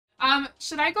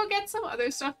Should I go get some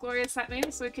other stuff Gloria sent me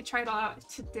so we could try it all out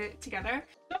together?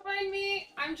 Don't mind me.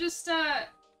 I'm just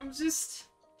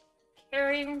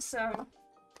carrying some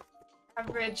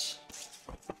average,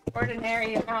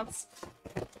 ordinary amounts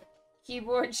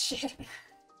keyboard shit.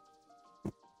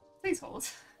 Please hold.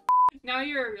 Now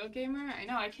you're a real gamer? I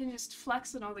know, I can just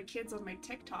flex on all the kids on my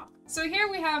TikTok. So here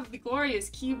we have the glorious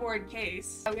keyboard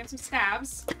case. We have some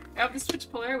stabs. I have the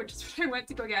switch puller, which is what I went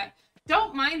to go get.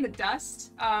 Don't mind the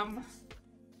dust.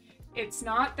 It's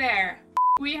not there.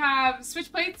 We have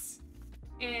switch plates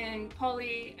in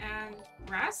poly and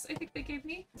brass, I think they gave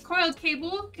me. Coiled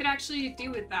cable could actually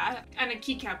do with that, and a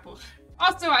keycap puller.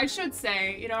 Also, I should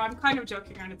say, you know, I'm kind of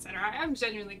joking around, etc. I am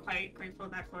genuinely quite grateful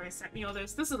that Gloria sent me all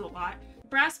this. This is a lot.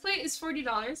 Brass plate is $40.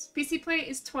 PC plate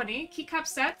is $20. Keycap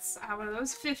sets, I have one of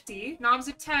those, $50. Knobs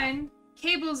are $10.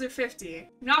 Cables are $50.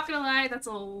 Not gonna lie, that's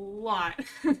a lot.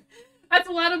 That's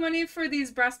a lot of money for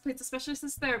these brass plates, especially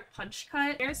since they're punch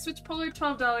cut. Air switch puller,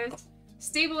 $12.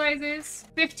 Stabilizers,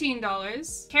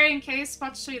 $15. Carrying case,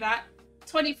 about to show you that,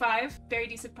 $25. Very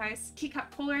decent price.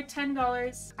 Keycap puller,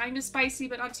 $10. Kinda spicy,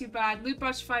 but not too bad. Loop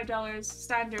brush, $5.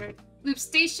 Standard. Loop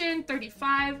station,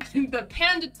 $35. The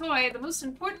panda toy, the most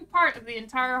important part of the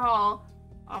entire haul,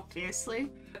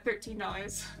 obviously,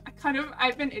 $13.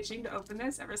 I've been itching to open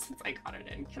this ever since I got it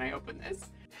in. Can I open this?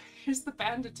 Here's the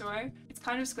panda toy. It's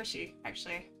kind of squishy,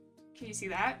 actually. Can you see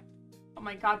that? Oh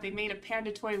my god, they made a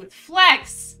panda toy with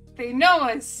flex! They know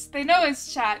us! They know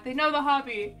us, chat! They know the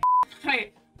hobby!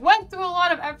 I went through a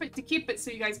lot of effort to keep it so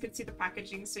you guys could see the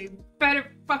packaging, so you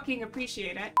better fucking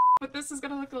appreciate it. But this is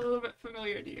gonna look a little bit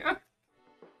familiar to you.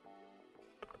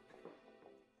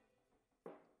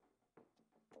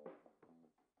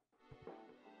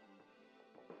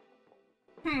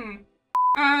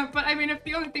 But I mean, if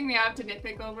the only thing we have to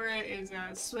nitpick over it is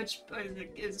a switch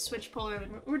puller,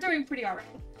 then we're doing pretty alright.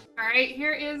 Alright,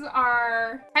 here is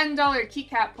our $10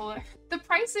 keycap puller. The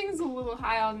pricing's a little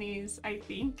high on these, I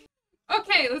think.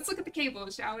 Okay, let's look at the cable,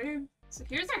 shall we? So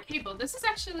here's our cable. This is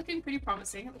actually looking pretty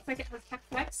promising. It looks like it has tech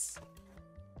flex.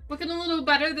 Looking a little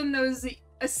better than those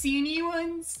Asini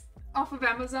ones off of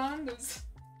Amazon. Those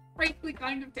frankly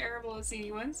kind of terrible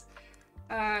Asini ones.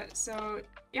 So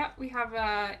yeah, we have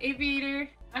aviator.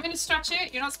 I'm gonna stretch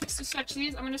it. You're not supposed to stretch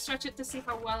these. I'm gonna stretch it to see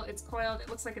how well it's coiled. It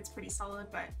looks like it's pretty solid,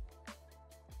 but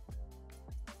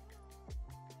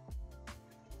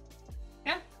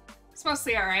yeah, it's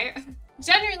mostly alright.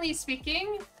 Generally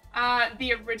speaking,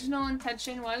 the original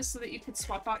intention was so that you could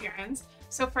swap out your ends.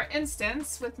 So for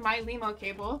instance, with my Limo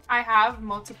cable, I have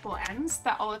multiple ends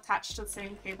that all attach to the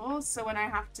same cable. So when I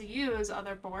have to use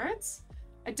other boards,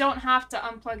 I don't have to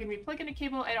unplug and replug in a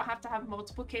cable. I don't have to have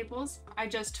multiple cables. I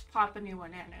just pop a new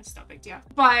one in. It's no big deal.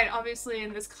 But obviously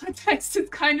in this context,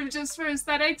 it's kind of just for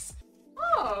aesthetics.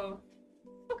 Oh,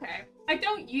 okay. I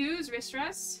don't use wrist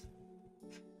rests.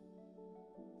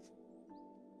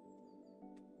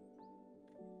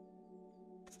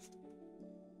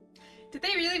 Did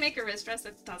they really make a wrist rest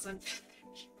that doesn't?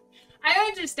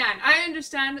 I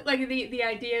understand, like, the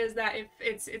idea is that if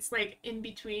it's like in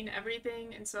between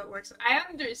everything and so it works. I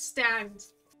understand,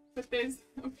 but there's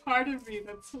a part of me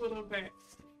that's a little bit...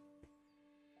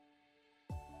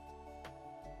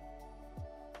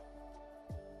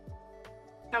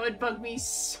 That would bug me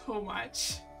so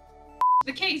much.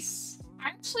 The case. I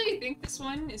actually think this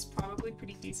one is probably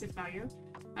pretty decent value.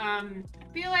 I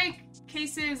feel like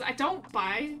cases, I don't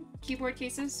buy keyboard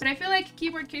cases, but I feel like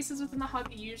keyboard cases within the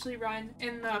hobby usually run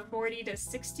in the $40 to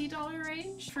 $60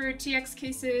 range for TX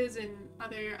cases and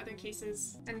other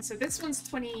cases. And so this one's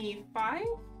 $25.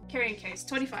 Carrying case,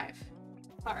 $25.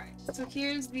 Alright, so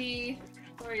here's the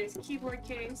glorious keyboard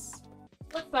case.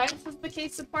 What size is the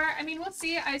case support? I mean, we'll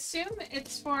see. I assume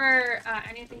it's for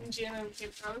anything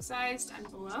GMMK Pro sized and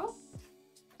below.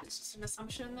 It's just an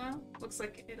assumption though. Looks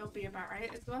like it'll be about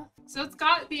right as well. So it's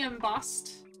got the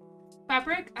embossed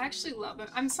fabric. I actually love it.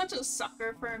 I'm such a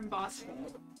sucker for embossing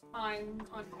on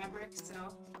fabric, so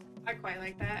I quite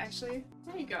like that actually.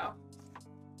 There you go.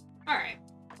 Alright.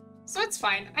 So it's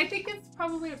fine. I think it's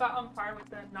probably about on par with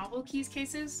the Novel Keys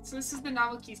cases. So this is the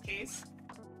Novel Keys case.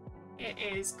 It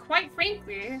is, quite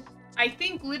frankly, I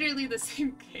think literally the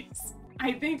same case.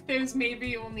 I think there's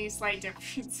maybe only slight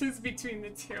differences between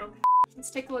the two. Let's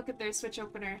take a look at their switch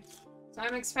opener. So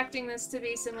I'm expecting this to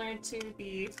be similar to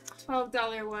the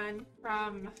 $12 one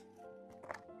from...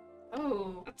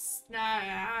 Oh, that's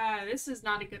not... this is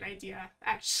not a good idea,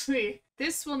 actually.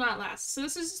 This will not last. So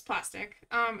this is just plastic.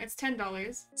 It's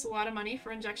 $10. It's a lot of money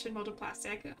for injection molded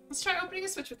plastic. Let's try opening a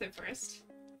switch with it first.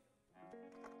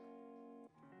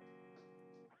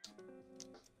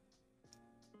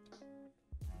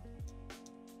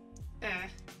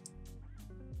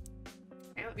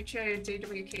 let me try a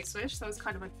GMMK switch. That was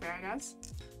kind of unfair, I guess.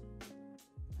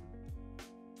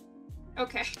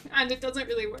 Okay, and it doesn't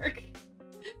really work.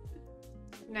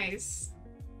 Nice.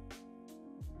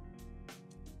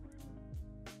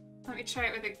 Let me try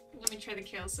the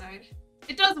kale side.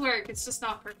 It does work, it's just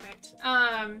not perfect.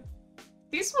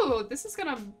 This is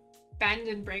gonna bend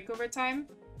and break over time.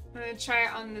 I'm gonna try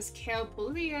it on this kale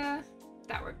pollia.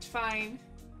 That worked fine.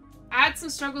 I had some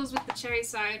struggles with the cherry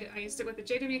side. I used it with the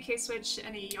JWK switch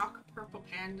and a Yak Purple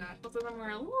Panda. Both of them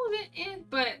were a little bit in,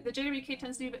 but the JWK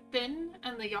tends to be a bit thin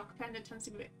and the Yak Panda tends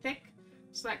to be a bit thick,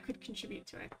 so that could contribute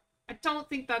to it. I don't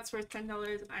think that's worth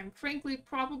 $10. I'm frankly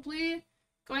probably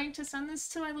going to send this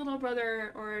to my little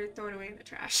brother or throw it away in the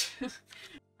trash.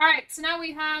 Alright, so now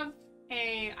we have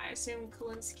a, I assume,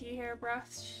 Kolinsky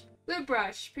hairbrush. Lube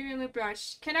brush, premium lube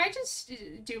brush. Can I just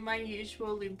do my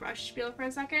usual lube brush spiel for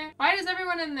a second? Why does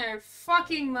everyone and their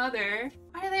fucking mother,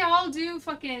 why do they all do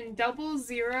fucking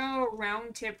 00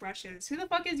 round tip brushes? Who the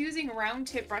fuck is using round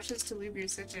tip brushes to lube your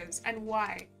stitches? And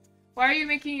why? Why are you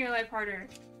making your life harder?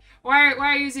 Why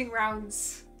are you using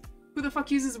rounds? Who the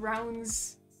fuck uses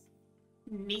rounds?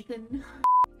 Nathan?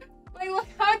 Like, look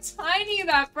how tiny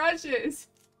that brush is!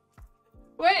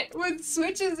 What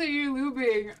switches are you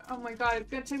lubing? Oh my god, it's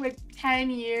gonna take like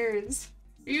 10 years.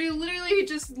 You're literally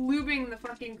just lubing the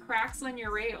fucking cracks on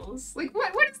your rails. Like,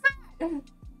 what is that?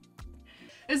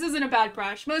 This isn't a bad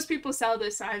brush. Most people sell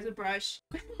this size of brush.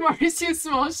 Why is too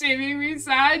small shaming me,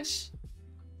 Sag?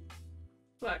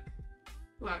 Look.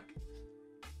 Look.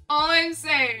 All I'm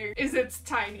saying is it's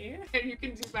tiny, and you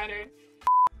can do better.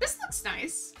 This looks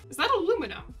nice. Is that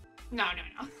aluminum? No.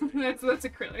 that's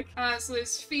acrylic. So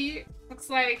there's feet. Looks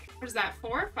like, what is that,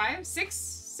 4, 5,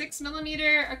 6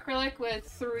 millimeter acrylic with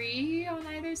 3 on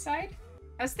either side?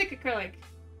 That's thick acrylic.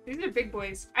 These are big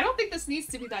boys. I don't think this needs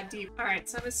to be that deep. All right,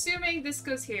 so I'm assuming this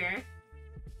goes here.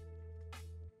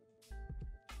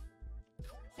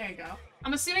 There you go.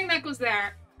 I'm assuming that goes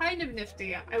there. Kind of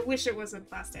nifty. I wish it wasn't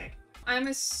plastic. I'm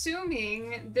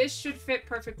assuming this should fit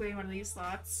perfectly in one of these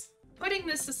slots. Putting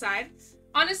this aside,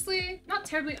 honestly, not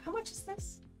terribly. How much is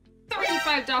this?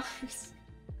 $35.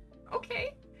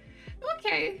 Okay.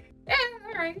 Okay. Yeah,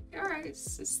 alright. Alright.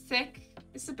 It's thick.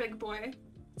 It's a big boy.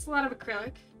 It's a lot of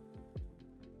acrylic.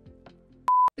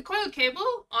 The coiled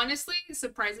cable, honestly, is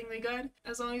surprisingly good.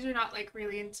 As long as you're not like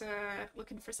really into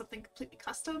looking for something completely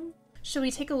custom. Should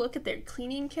we take a look at their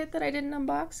cleaning kit that I didn't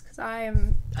unbox? Because I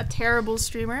am a terrible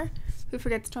streamer who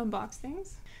forgets to unbox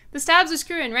things. The stabs are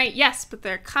screw-in, right? Yes, but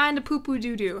they're kind of poo-poo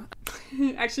doo-doo.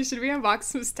 Actually, should we unbox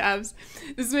some stabs?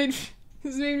 This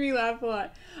made me laugh a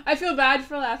lot. I feel bad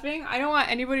for laughing. I don't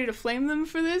want anybody to flame them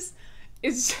for this.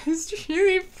 It's just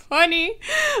really funny.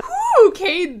 Who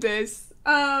okayed this?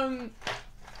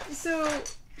 So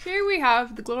here we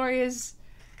have the glorious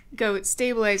GOAT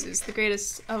stabilizers, the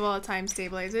greatest of all time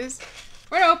stabilizers.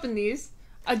 We're gonna open these.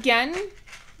 Again,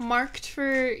 marked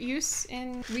for use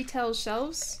in retail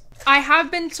shelves. I have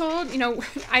been told, you know,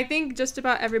 I think just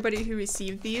about everybody who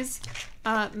received these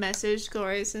messaged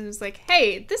Glorious and was like,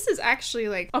 hey, this is actually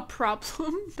like a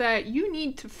problem that you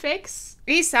need to fix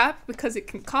ASAP because it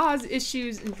can cause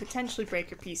issues and potentially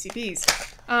break your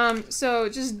PCBs. So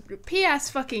just PS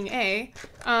fucking A,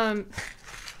 don't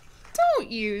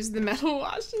use the metal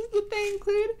washes that they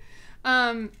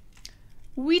include.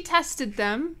 We tested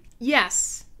them.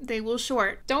 Yes, they will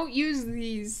short. Don't use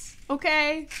these.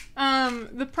 Okay,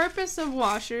 the purpose of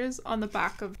washers on the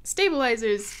back of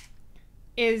stabilizers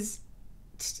is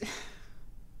I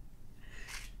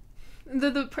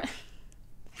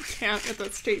can't with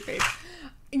that straight face.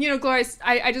 You know, Glorious,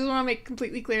 I just want to make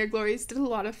completely clear, Glorious did a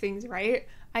lot of things right.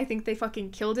 I think they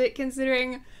fucking killed it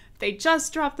considering they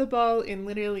just dropped the ball in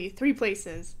literally 3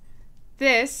 places.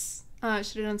 This should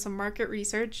have done some market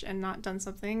research and not done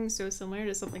something so similar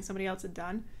to something somebody else had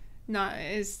done. Not,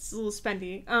 it's a little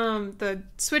spendy. The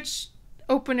switch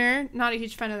opener, not a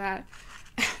huge fan of that.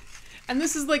 And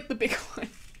this is like the big one.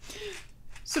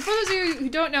 So for those of you who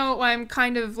don't know why I'm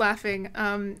kind of laughing,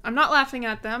 I'm not laughing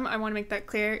at them. I want to make that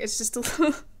clear. It's just a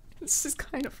little, it's just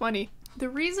kind of funny. The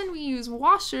reason we use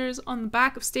washers on the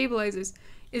back of stabilizers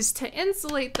is to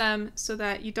insulate them so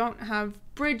that you don't have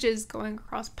bridges going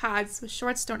across pads so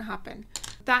shorts don't happen.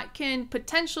 That can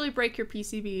potentially break your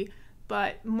PCB,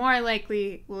 but more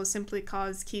likely will simply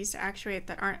cause keys to actuate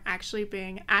that aren't actually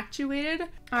being actuated.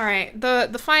 All right,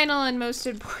 the final and most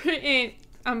important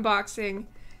unboxing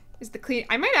is the clean.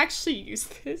 I might actually use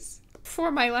this for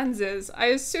my lenses. I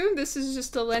assume this is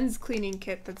just a lens cleaning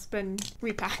kit that's been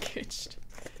repackaged.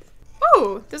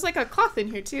 Oh, there's like a cloth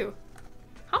in here too.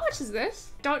 How much is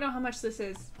this? Don't know how much this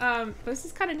is, but this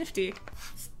is kind of nifty.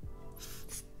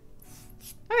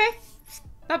 Okay,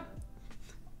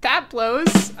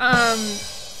 blows.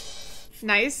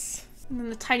 Nice. And then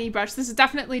the tiny brush. This is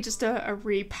definitely just a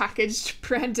repackaged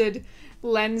branded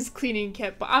lens cleaning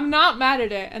kit, but I'm not mad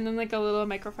at it. And then like a little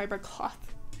microfiber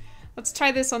cloth. Let's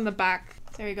try this on the back.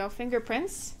 There we go.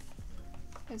 Fingerprints.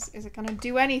 Is it gonna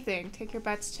do anything? Take your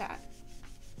bets, chat.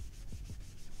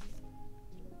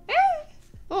 A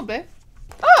little bit.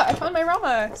 Oh, I found my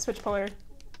Rama switch puller.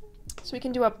 So we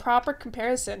can do a proper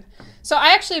comparison. So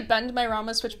I actually bend my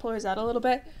Rama switch pullers out a little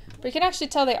bit, but you can actually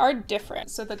tell they are different.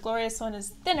 So the Glorious one is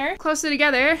thinner, closer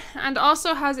together, and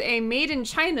also has a made in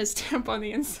China stamp on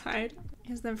the inside.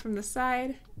 Here's them from the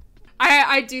side.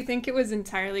 I do think it was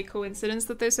entirely coincidence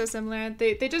that they're so similar.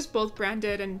 They just both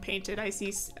branded and painted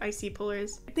IC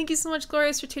pullers. Thank you so much,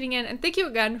 Glorious, for tuning in, and thank you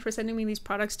again for sending me these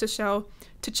products to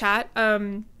chat.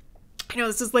 I know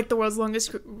this is like the world's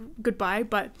longest goodbye,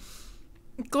 but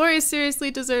Glorious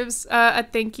seriously deserves a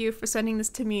thank you for sending this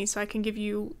to me so I can give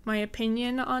you my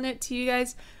opinion on it to you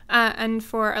guys, and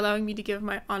for allowing me to give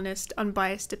my honest,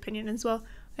 unbiased opinion as well.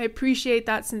 I appreciate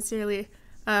that sincerely,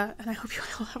 and I hope you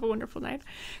all have a wonderful night.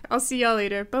 I'll see y'all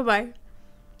later. Bye-bye.